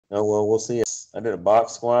Oh, well, we'll see. I did a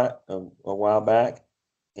box squat a while back,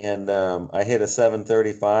 and I hit a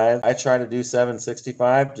 735. I tried to do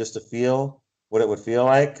 765 just to feel what it would feel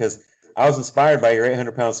like because I was inspired by your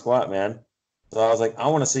 800-pound squat, man. So I was like, I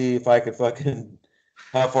want to see if I could fucking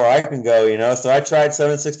how far I can go, you know. So I tried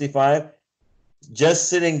 765, just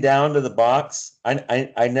sitting down to the box.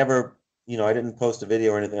 I never, you know, I didn't post a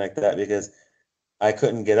video or anything like that because I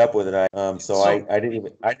couldn't get up with it. So So I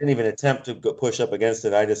didn't even attempt to go push up against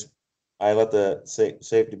it. I let the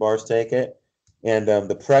safety bars take it, and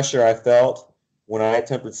the pressure I felt when I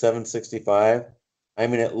attempted 765. I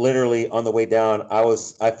mean, it literally on the way down.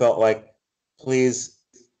 I felt like, please.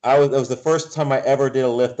 It was the first time I ever did a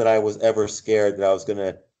lift that I was ever scared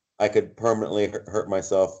that I could permanently hurt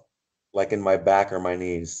myself, like in my back or my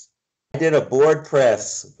knees. I did a board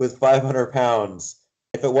press with 500 pounds.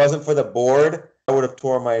 If it wasn't for the board, I would have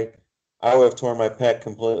torn my pec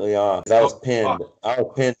completely off. I so was pinned. I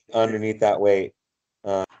was pinned underneath that weight.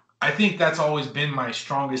 Uh, I think that's always been my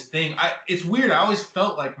strongest thing. It's weird. I always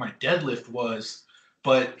felt like my deadlift was,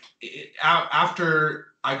 but after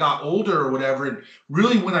I got older or whatever, and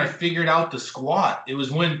really when I figured out the squat, it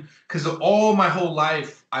was when because all my whole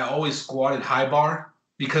life I always squatted high bar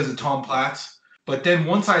because of Tom Platz. But then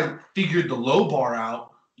once I figured the low bar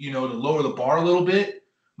out, you know, to lower the bar a little bit,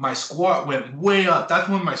 my squat went way up. That's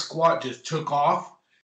when my squat just took off.